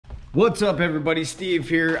What's up everybody, Steve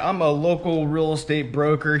here. I'm a local real estate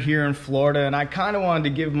broker here in Florida, and I kind of wanted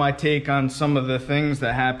to give my take on some of the things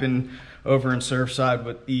that happened over in Surfside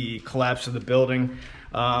with the collapse of the building.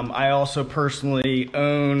 I also personally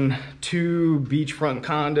own 2 beachfront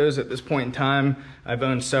condos at this point in time. I've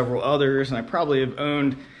owned several others, and I probably have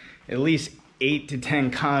owned at least 8 to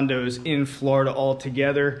 10 condos in Florida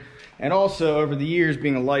altogether. And also over the years,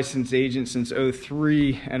 being a licensed agent since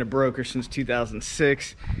 '03 and a broker since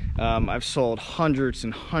 2006, I've sold hundreds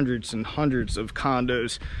and hundreds and hundreds of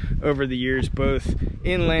condos over the years, both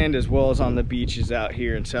inland as well as on the beaches out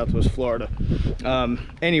here in Southwest Florida.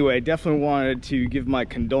 Anyway, definitely wanted to give my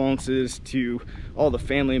condolences to all the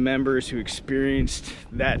family members who experienced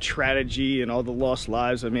that tragedy and all the lost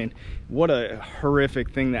lives. I mean, what a horrific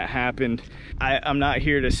thing that happened. I'm not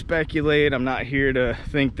here to speculate. I'm not here to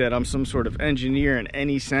think that I'm some sort of engineer in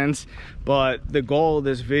any sense, but the goal of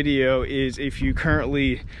this video is, if you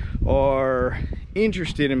currently are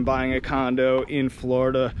interested in buying a condo in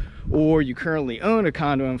Florida, or you currently own a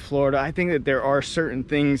condo in Florida, I think that there are certain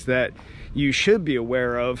things that you should be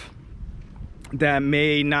aware of that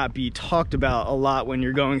may not be talked about a lot when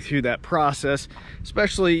you're going through that process.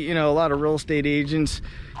 Especially, you know, a lot of real estate agents,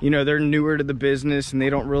 you know, they're newer to the business and they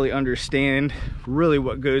don't really understand really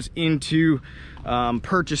what goes into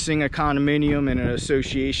purchasing a condominium and an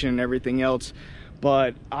association and everything else.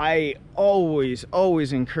 But I always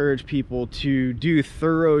encourage people to do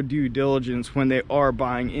thorough due diligence when they are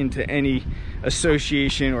buying into any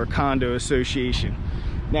association or condo association.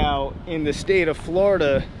 Now, in the state of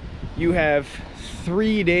Florida, you have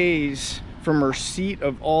 3 days from receipt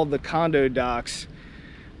of all the condo docs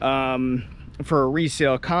for a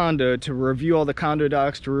resale condo to review all the condo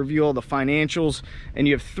docs, to review all the financials, and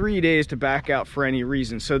you have 3 days to back out for any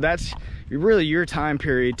reason. So that's really your time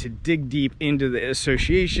period to dig deep into the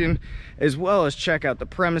association, as well as check out the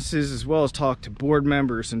premises, as well as talk to board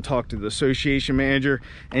members and talk to the association manager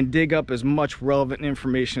and dig up as much relevant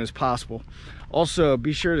information as possible. Also,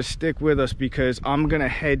 be sure to stick with us because I'm gonna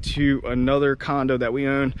head to another condo that we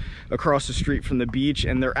own across the street from the beach,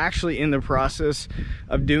 and they're actually in the process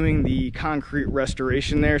of doing the concrete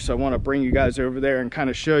restoration there. So I wanna bring you guys over there and kind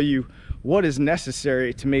of show you what is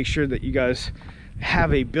necessary to make sure that you guys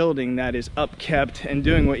have a building that is upkept and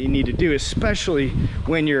doing what you need to do, especially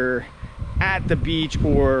when you're at the beach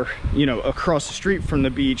or, you know, across the street from the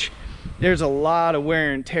beach. There's a lot of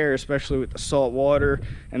wear and tear, especially with the salt water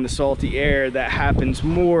and the salty air, that happens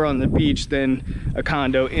more on the beach than a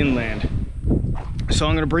condo inland. So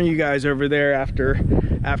I'm gonna bring you guys over there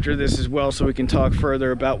after this as well, so we can talk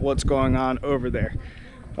further about what's going on over there.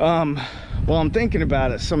 While I'm thinking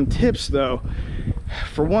about it, some tips though.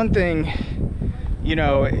 For one thing, you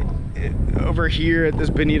know, over here at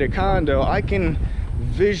this Bonita condo, I can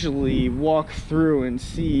visually walk through and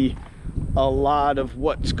see a lot of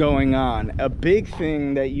what's going on. A big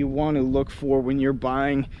thing that you want to look for when you're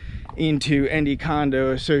buying into any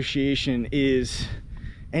condo association is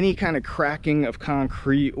any kind of cracking of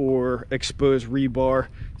concrete or exposed rebar.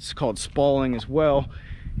 It's called spalling as well.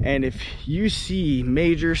 And if you see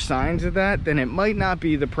major signs of that, then it might not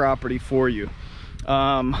be the property for you.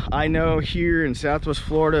 I know here in Southwest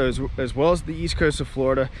Florida, as well as the East Coast of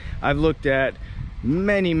Florida, I've looked at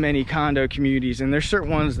many condo communities, and there's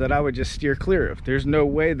certain ones that I would just steer clear of. There's no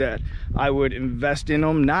way that I would invest in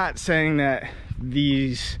them. Not saying that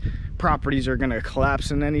these properties are going to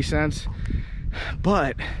collapse in any sense,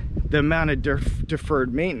 but the amount of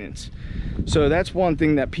deferred maintenance. So that's one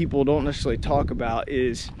thing that people don't necessarily talk about,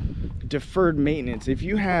 is deferred maintenance. If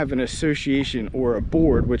you have an association or a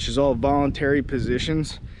board, which is all voluntary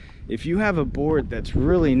positions, if you have a board that's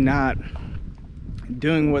really not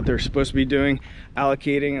doing what they're supposed to be doing,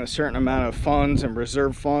 allocating a certain amount of funds and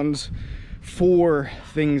reserve funds for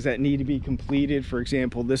things that need to be completed. For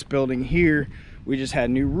example, this building here, we just had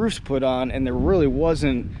new roofs put on, and there really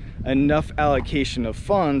wasn't enough allocation of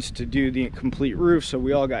funds to do the complete roof, so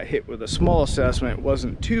we all got hit with a small assessment. It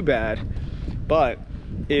wasn't too bad, but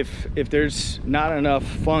if there's not enough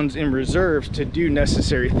funds in reserves to do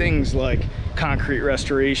necessary things like concrete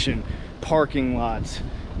restoration, parking lots,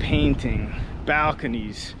 painting,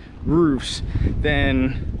 balconies, roofs,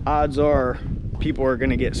 then odds are people are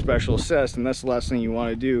going to get special assessed. And that's the last thing you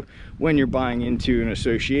want to do when you're buying into an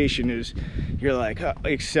association. Is you're like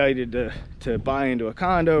excited to buy into a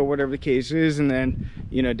condo or whatever the case is, and then,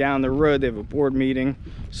 you know, down the road they have a board meeting,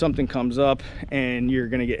 something comes up, and you're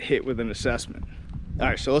going to get hit with an assessment. All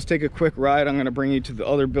right, so let's take a quick ride. I'm going to bring you to the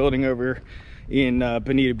other building over in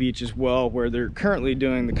Bonita Beach as well, where they're currently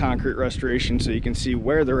doing the concrete restoration, so you can see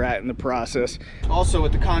where they're at in the process. Also,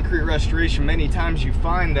 with the concrete restoration, many times you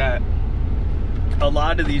find that a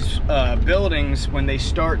lot of these buildings, when they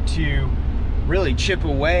start to really chip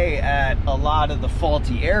away at a lot of the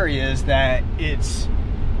faulty areas, that it's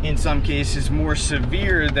in some cases more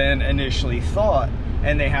severe than initially thought,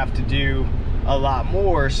 and they have to do a lot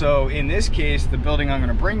more. So in this case, the building I'm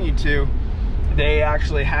going to bring you to, they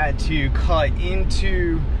actually had to cut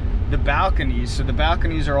into the balconies. So the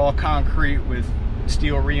balconies are all concrete with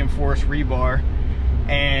steel reinforced rebar,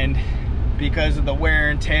 and because of the wear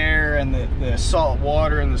and tear and the salt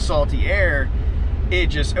water and the salty air, it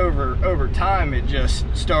just over time it just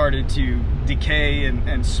started to decay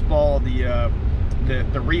and spall the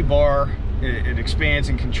rebar. It expands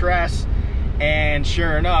and contracts, and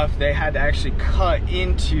sure enough, they had to actually cut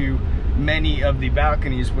into many of the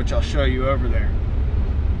balconies, which I'll show you over there.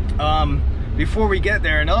 Before we get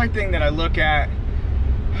there, another thing that I look at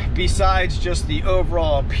besides just the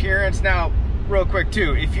overall appearance, now real quick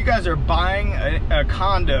too, if you guys are buying a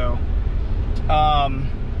condo,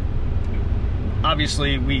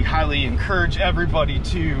 obviously we highly encourage everybody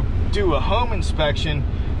to do a home inspection,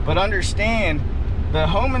 but understand the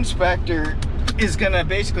home inspector is gonna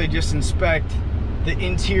basically just inspect the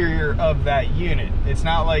interior of that unit. It's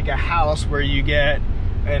not like a house where you get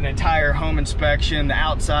an entire home inspection, the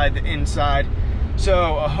outside, the inside.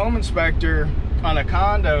 So a home inspector on a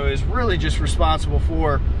condo is really just responsible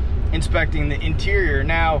for inspecting the interior.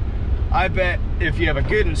 Now, I bet if you have a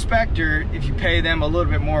good inspector, if you pay them a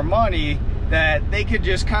little bit more money, that they could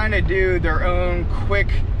just kind of do their own quick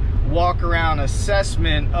walk around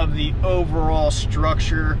assessment of the overall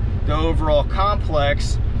structure, the overall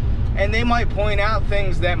complex, and they might point out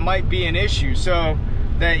things that might be an issue, so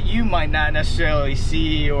that you might not necessarily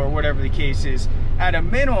see, or whatever the case is. At a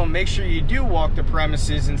minimum, make sure you do walk the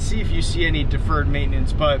premises and see if you see any deferred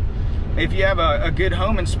maintenance. But if you have a good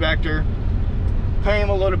home inspector, pay him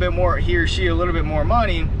a little bit more, he or she a little bit more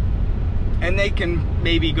money, and they can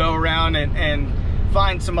maybe go around and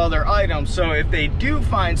find some other items. So if they do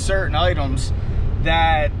find certain items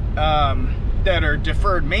that that are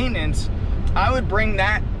deferred maintenance, I would bring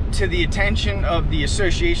that to the attention of the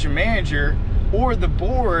association manager or the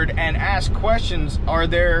board and ask questions. Are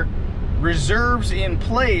there reserves in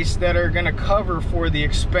place that are going to cover for the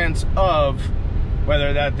expense of,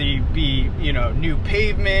 whether that be, you know, new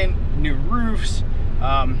pavement, new roofs,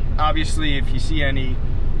 obviously if you see any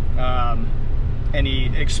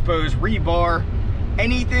exposed rebar,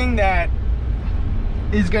 anything that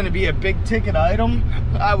is going to be a big ticket item,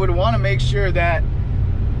 I would want to make sure that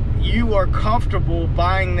you are comfortable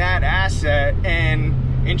buying that asset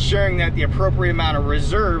and ensuring that the appropriate amount of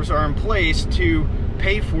reserves are in place to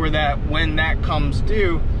pay for that when that comes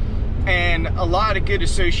due. And a lot of good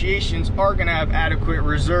associations are going to have adequate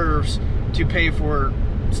reserves to pay for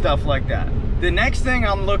stuff like that. The next thing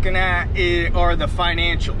I'm looking at are the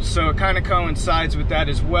financials, so it kind of coincides with that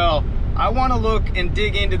as well. I want to look and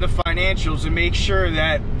dig into the financials and make sure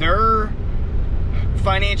that they're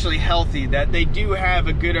financially healthy, that they do have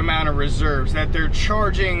a good amount of reserves, that they're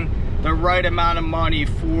charging the right amount of money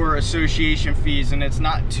for association fees, and it's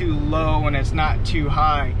not too low and it's not too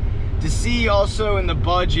high. To see also in the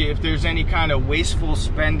budget if there's any kind of wasteful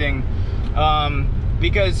spending,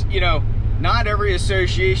 because, you know, not every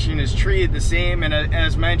association is treated the same. And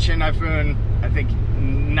as mentioned, I've owned, I think,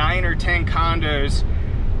 9 or 10 condos,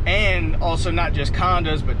 and also not just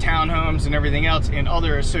condos, but townhomes and everything else in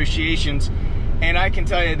other associations. And I can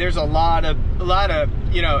tell you, there's a lot of,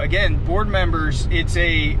 you know, again, board members, it's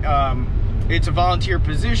a volunteer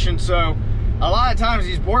position. So a lot of times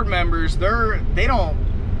these board members, they don't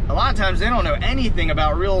know anything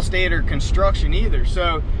about real estate or construction either.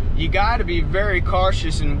 So you got to be very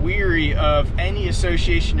cautious and weary of any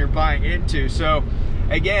association you're buying into. So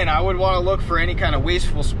again, I would want to look for any kind of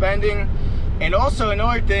wasteful spending. And also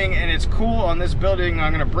another thing, and it's cool on this building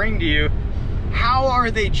I'm going to bring to you, how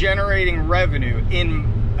are they generating revenue? In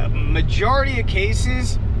a majority of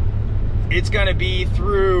cases, it's going to be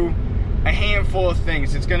through a handful of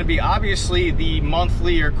things. It's going to be obviously the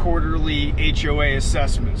monthly or quarterly HOA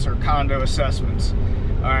assessments or condo assessments.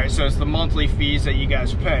 All right, so it's the monthly fees that you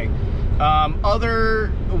guys pay.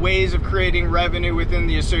 Other ways of creating revenue within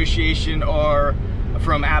the association are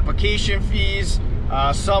from application fees.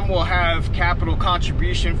 Some will have capital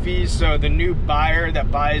contribution fees, so the new buyer that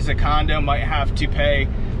buys a condo might have to pay,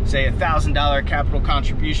 say, $1,000 capital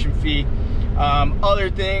contribution fee. Other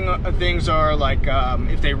things are like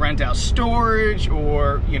if they rent out storage,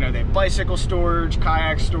 or, you know, they have bicycle storage,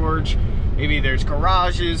 kayak storage, maybe there's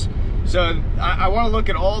garages. So I want to look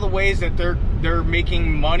at all the ways that they're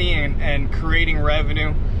making money and creating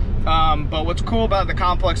revenue. But what's cool about the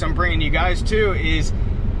complex I'm bringing you guys to is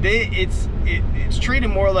it's treated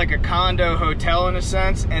more like a condo hotel in a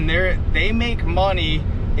sense, and they make money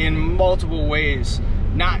in multiple ways,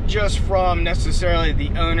 not just from necessarily the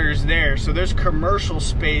owners there. So there's commercial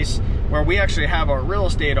space where we actually have our real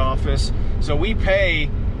estate office, so we pay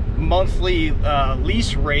monthly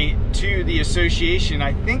lease rate to the association.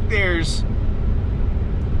 I think there's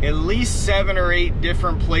at least 7 or 8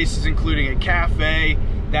 different places, including a cafe,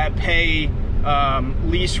 that pay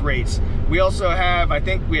lease rates. We also have, I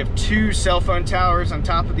think we have 2 cell phone towers on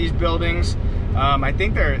top of these buildings. I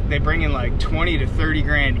think they bring in like 20 to 30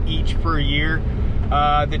 grand each per year.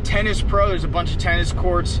 The Tennis Pro, there's a bunch of tennis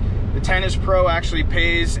courts. The Tennis Pro actually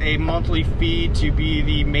pays a monthly fee to be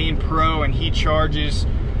the main pro, and he charges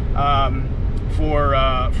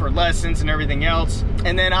for lessons and everything else.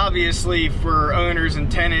 And then obviously for owners and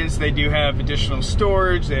tenants, they do have additional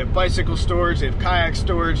storage. They have bicycle storage, they have kayak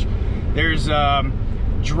storage. There's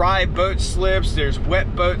dry boat slips, there's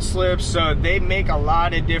wet boat slips. So they make a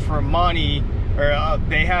lot of different money, or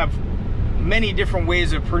they have many different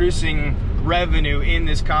ways of producing revenue in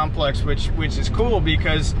this complex, which is cool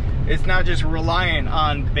because it's not just reliant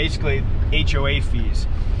on basically HOA fees.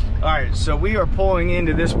 All right, so we are pulling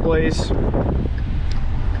into this place.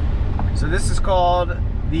 So this is called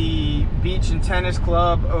the Beach and Tennis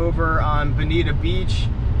Club over on Bonita Beach.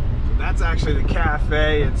 So that's actually the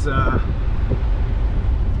cafe. It's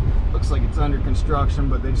looks like it's under construction,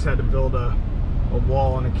 but they just had to build a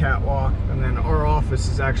wall and a catwalk. And then our office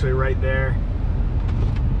is actually right there.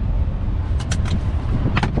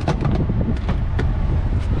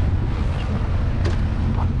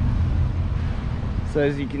 So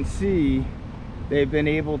as you can see, they've been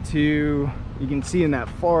able to, you can see in that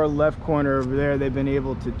far left corner over there, they've been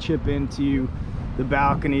able to chip into the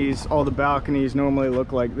balconies. All the balconies normally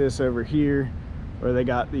look like this over here, where they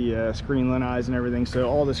got the screen lanais and everything. So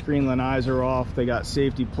all the screen lanais are off. They got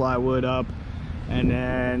safety plywood up. And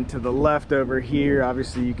then to the left over here,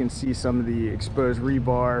 obviously you can see some of the exposed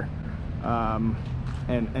rebar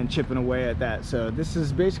and chipping away at that. So this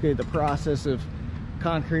is basically the process of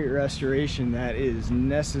concrete restoration that is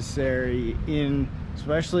necessary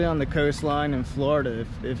especially on the coastline in Florida.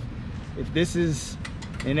 If this is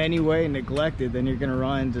in any way neglected, then you're going to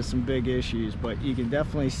run into some big issues. But you can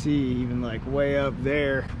definitely see, even like way up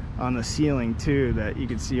there on the ceiling too, that you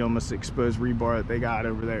can see almost exposed rebar that they got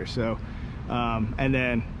over there. So and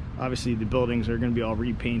then obviously the buildings are going to be all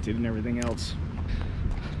repainted and everything else.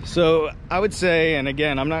 So I would say, and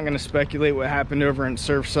again, I'm not going to speculate what happened over in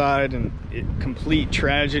Surfside, and complete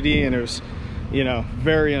tragedy, and it was, you know,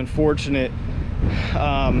 very unfortunate.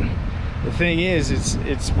 The thing is,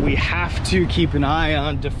 we have to keep an eye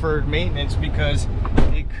on deferred maintenance, because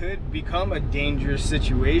it could become a dangerous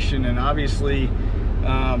situation. And obviously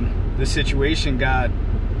the situation got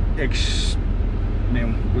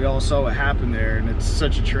we all saw what happened there, and it's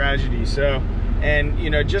such a tragedy. So, and you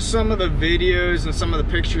know, just some of the videos and some of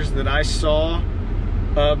the pictures that I saw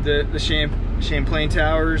of the Champlain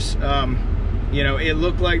towers, you know, it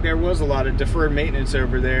looked like there was a lot of deferred maintenance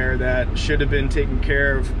over there that should have been taken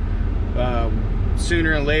care of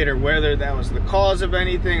sooner and later. Whether that was the cause of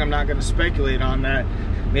anything, I'm not going to speculate on that.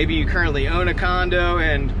 Maybe you currently own a condo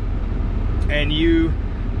and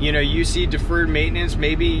you know, you see deferred maintenance.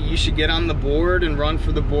 Maybe you should get on the board and run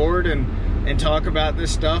for the board and talk about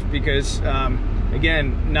this stuff, because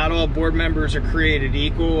again, not all board members are created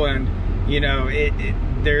equal, and you know,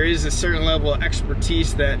 there is a certain level of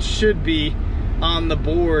expertise that should be on the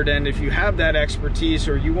board. And if you have that expertise,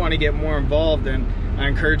 or you want to get more involved, then I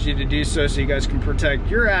encourage you to do so you guys can protect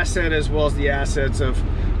your asset as well as the assets of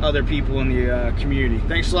other people in the community.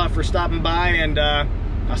 Thanks a lot for stopping by, and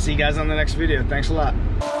I'll see you guys on the next video. Thanks a lot.